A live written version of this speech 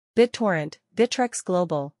Bittorrent, Bittrex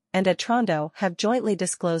Global, and Atrondo have jointly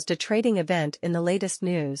disclosed a trading event in the latest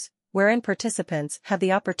news, wherein participants have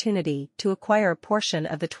the opportunity to acquire a portion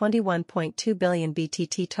of the 21.2 billion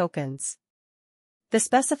BTT tokens. The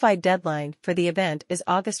specified deadline for the event is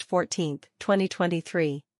August 14,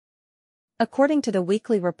 2023. According to the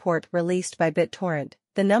weekly report released by Bittorrent,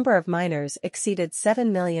 the number of miners exceeded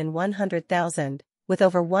 7,100,000, with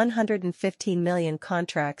over 115 million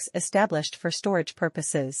contracts established for storage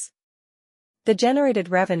purposes. The generated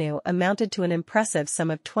revenue amounted to an impressive sum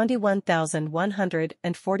of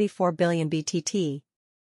 21,144 billion BTT.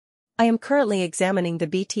 I am currently examining the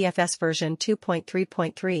BTFS version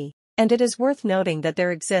 2.3.3, and it is worth noting that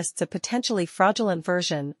there exists a potentially fraudulent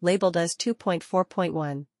version labeled as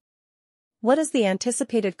 2.4.1. What is the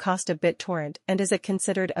anticipated cost of Bittorrent, and is it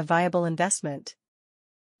considered a viable investment?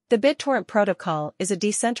 The Bittorrent protocol is a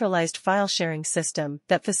decentralized file-sharing system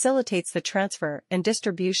that facilitates the transfer and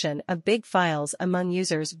distribution of big files among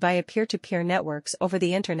users via peer-to-peer networks over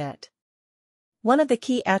the Internet. One of the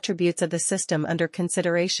key attributes of the system under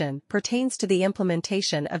consideration pertains to the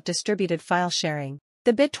implementation of distributed file sharing.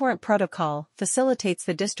 The Bittorrent protocol facilitates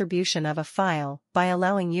the distribution of a file by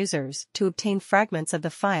allowing users to obtain fragments of the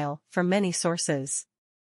file from many sources.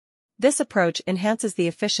 This approach enhances the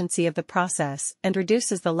efficiency of the process and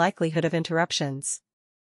reduces the likelihood of interruptions.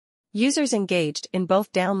 Users engaged in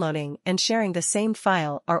both downloading and sharing the same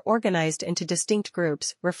file are organized into distinct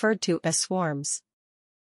groups referred to as swarms.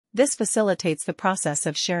 This facilitates the process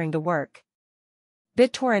of sharing the work.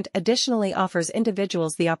 Bittorrent additionally offers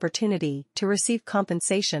individuals the opportunity to receive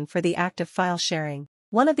compensation for the act of file sharing.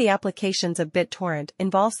 One of the applications of Bittorrent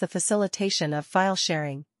involves the facilitation of file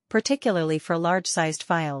sharing, particularly for large-sized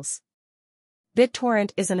files.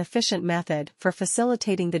 Bittorrent is an efficient method for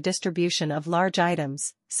facilitating the distribution of large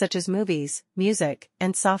items, such as movies, music,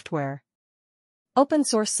 and software.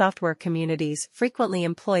 Open-source software communities frequently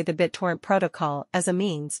employ the Bittorrent protocol as a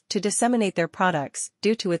means to disseminate their products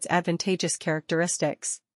due to its advantageous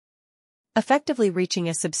characteristics, effectively reaching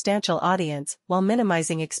a substantial audience while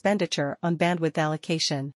minimizing expenditure on bandwidth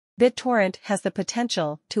allocation. Bittorrent has the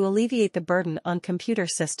potential to alleviate the burden on computer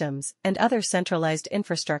systems and other centralized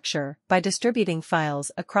infrastructure by distributing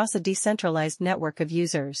files across a decentralized network of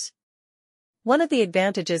users. One of the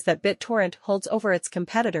advantages that Bittorrent holds over its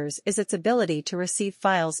competitors is its ability to receive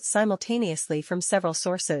files simultaneously from several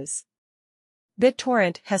sources.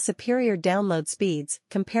 Bittorrent has superior download speeds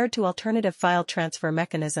compared to alternative file transfer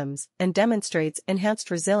mechanisms and demonstrates enhanced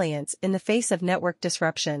resilience in the face of network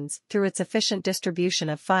disruptions through its efficient distribution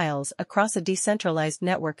of files across a decentralized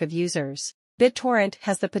network of users. Bittorrent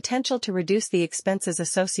has the potential to reduce the expenses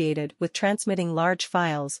associated with transmitting large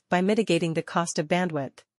files by mitigating the cost of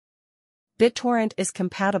bandwidth. Bittorrent is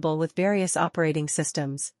compatible with various operating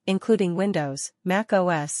systems, including Windows, Mac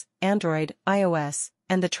OS, Android, iOS,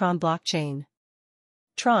 and the Tron blockchain.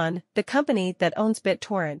 Tron, the company that owns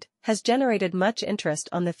Bittorrent, has generated much interest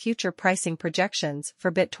on the future pricing projections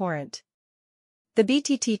for Bittorrent. The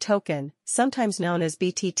BTT token, sometimes known as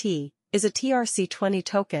BTT, is a TRC20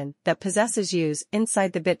 token that possesses use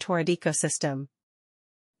inside the Bittorrent ecosystem.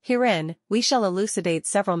 Herein, we shall elucidate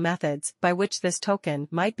several methods by which this token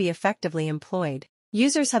might be effectively employed.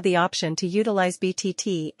 Users have the option to utilize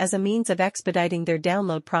BTT as a means of expediting their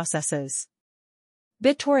download processes.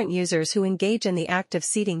 Bittorrent users who engage in the act of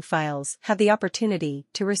seeding files have the opportunity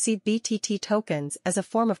to receive BTT tokens as a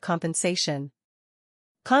form of compensation.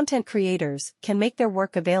 Content creators can make their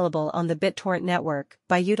work available on the Bittorrent network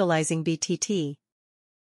by utilizing BTT.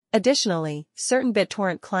 Additionally, certain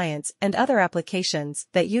Bittorrent clients and other applications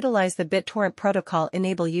that utilize the Bittorrent protocol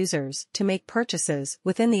enable users to make purchases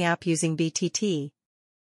within the app using BTT.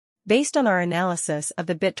 Based on our analysis of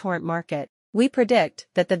the Bittorrent market, we predict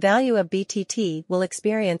that the value of BTT will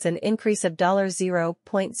experience an increase of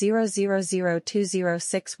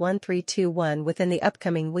 $0.000206131 within the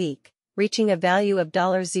upcoming week, reaching a value of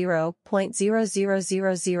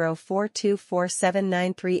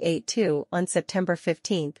 $0.00004247938 on September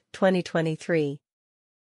 15, 2023.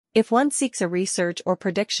 If one seeks a research or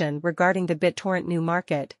prediction regarding the Bittorrent new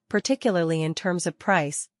market, particularly in terms of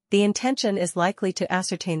price, the intention is likely to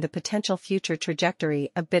ascertain the potential future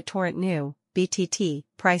trajectory of Bittorrent new BTT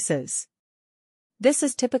prices. This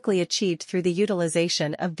is typically achieved through the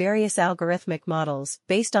utilization of various algorithmic models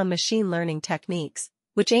based on machine learning techniques,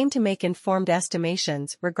 which aim to make informed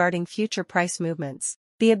estimations regarding future price movements.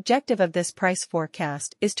 The objective of this price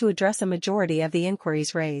forecast is to address a majority of the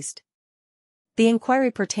inquiries raised. The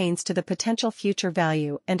inquiry pertains to the potential future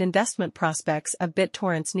value and investment prospects of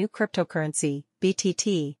Bittorrent's new cryptocurrency,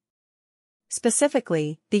 BTT.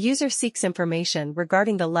 Specifically, the user seeks information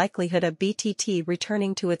regarding the likelihood of BTT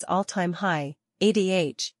returning to its all-time high,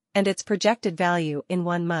 ADH, and its projected value in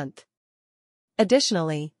 1 month.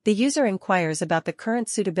 Additionally, the user inquires about the current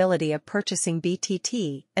suitability of purchasing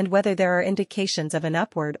BTT and whether there are indications of an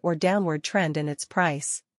upward or downward trend in its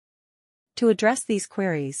price. To address these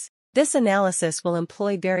queries, this analysis will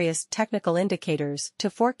employ various technical indicators to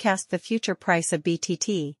forecast the future price of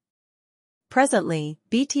BTT. Presently,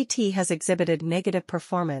 BTT has exhibited negative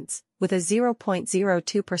performance, with a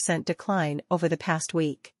 0.02% decline over the past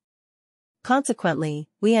week. Consequently,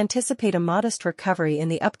 we anticipate a modest recovery in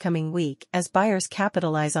the upcoming week as buyers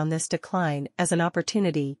capitalize on this decline as an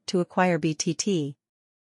opportunity to acquire BTT.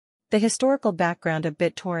 The historical background of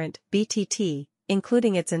Bittorrent, BTT,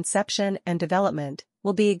 including its inception and development,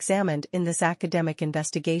 will be examined in this academic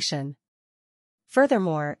investigation.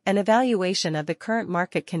 Furthermore, an evaluation of the current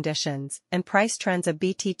market conditions and price trends of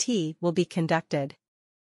BTT will be conducted.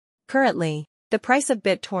 Currently, the price of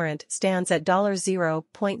Bittorrent stands at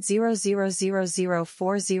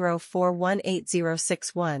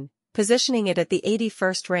 $0.000040418061, positioning it at the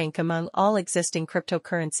 81st rank among all existing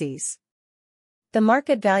cryptocurrencies. The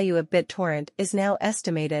market value of Bittorrent is now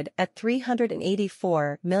estimated at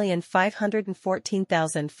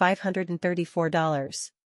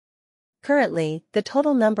 $384,514,534. Currently, the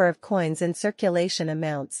total number of coins in circulation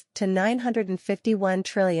amounts to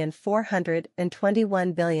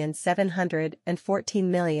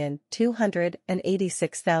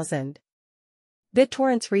 951,421,714,286,000.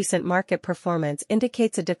 Bittorrent's recent market performance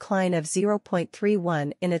indicates a decline of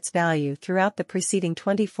 0.31 in its value throughout the preceding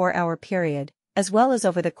 24-hour period, as well as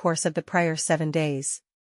over the course of the prior 7 days.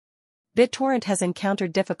 Bittorrent has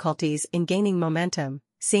encountered difficulties in gaining momentum,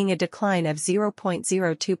 seeing a decline of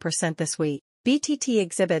 0.02% this week. BTT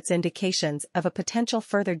exhibits indications of a potential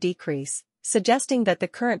further decrease, suggesting that the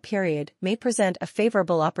current period may present a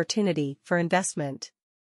favorable opportunity for investment.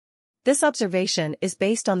 This observation is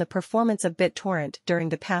based on the performance of Bittorrent during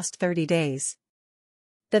the past 30 days.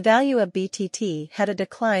 The value of BTT had a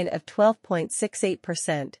decline of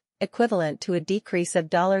 12.68%, equivalent to a decrease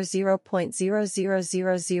of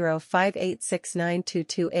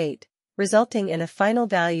 $0.000058692228. Resulting in a final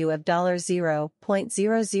value of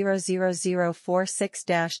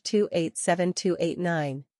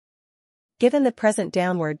 $0.000046-287289. Given the present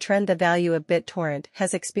downward trend, the value of Bittorrent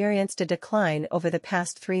has experienced a decline over the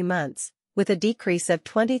past 3 months, with a decrease of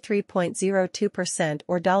 23.02%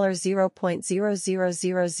 or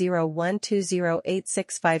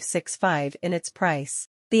 $0.000012086565 in its price.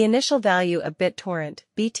 The initial value of Bittorrent,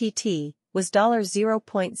 BTT, was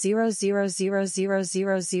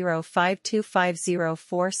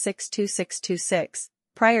 $0.0000005250462626,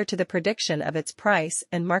 prior to the prediction of its price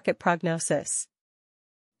and market prognosis.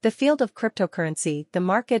 The field of cryptocurrency, the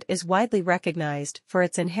market, is widely recognized for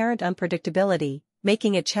its inherent unpredictability,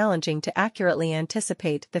 making it challenging to accurately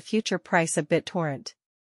anticipate the future price of Bittorrent.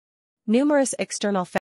 Numerous external